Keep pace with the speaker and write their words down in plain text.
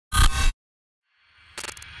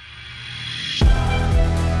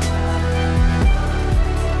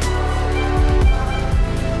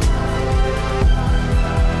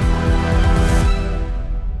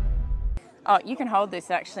Oh, you can hold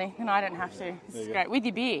this actually, and I don't have to. This is great. With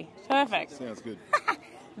your beer. Perfect. Sounds good.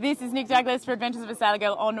 This is Nick Douglas for Adventures of a Sailor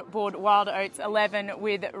Girl on board Wild Oats 11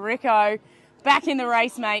 with Richo. Back in the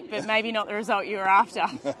race, mate, but maybe not the result you were after.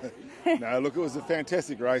 No, look, it was a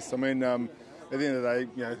fantastic race. I mean, at the end of the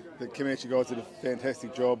day, the Comanche guys did a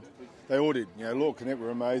fantastic job. They all did. LawConnect were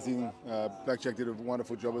amazing. Blackjack did a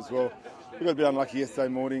wonderful job as well. We got a bit unlucky yesterday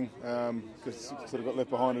morning because sort of got left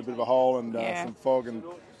behind in a bit of a hole and some fog, and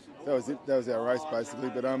that was it. That was our race basically.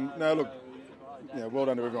 But no, look, well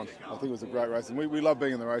done to everyone. I think it was a great race, and we love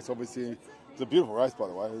being in the race. Obviously, it's a beautiful race, by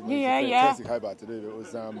the way. It was a fantastic Hobart to do. But it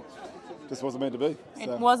was just wasn't meant to be.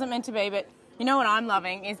 So. It wasn't meant to be, but you know what I'm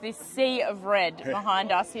loving is this sea of red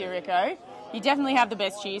behind us here, Richo. You definitely have the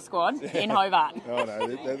best cheer squad in Hobart. Oh no,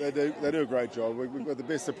 they do a great job. We've got the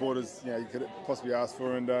best supporters you could possibly ask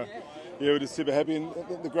for, and we're just super happy. And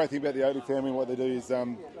the great thing about the Oatley family and what they do is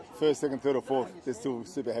first, second, third or fourth, they're still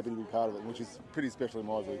super happy to be part of it, which is pretty special in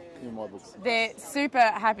my books. They're super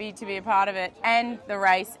happy to be a part of it, and the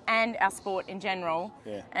race, and our sport in general.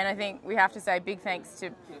 Yeah. And I think we have to say big thanks to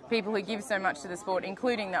people who give so much to the sport,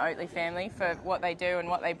 including the Oatley family, for what they do and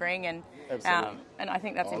what they bring. And and I I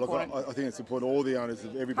think that's important. Look, I think it's important. All the owners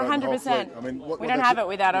of everybody. 100%. I mean, we don't have it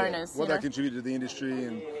without owners. What they contribute to the industry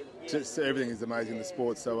and just everything is amazing in the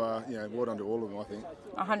sport. So, well done to all of them, I think.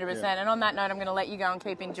 100%. And on that note, I'm going to let you go and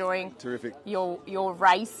keep enjoying your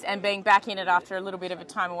race and being back in it after a little bit of a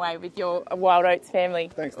time away with your Wild Oats family.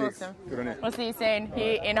 Thanks, Nick. Awesome. Good on you. We'll see you soon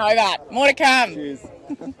here in Hobart. More to come. Cheers.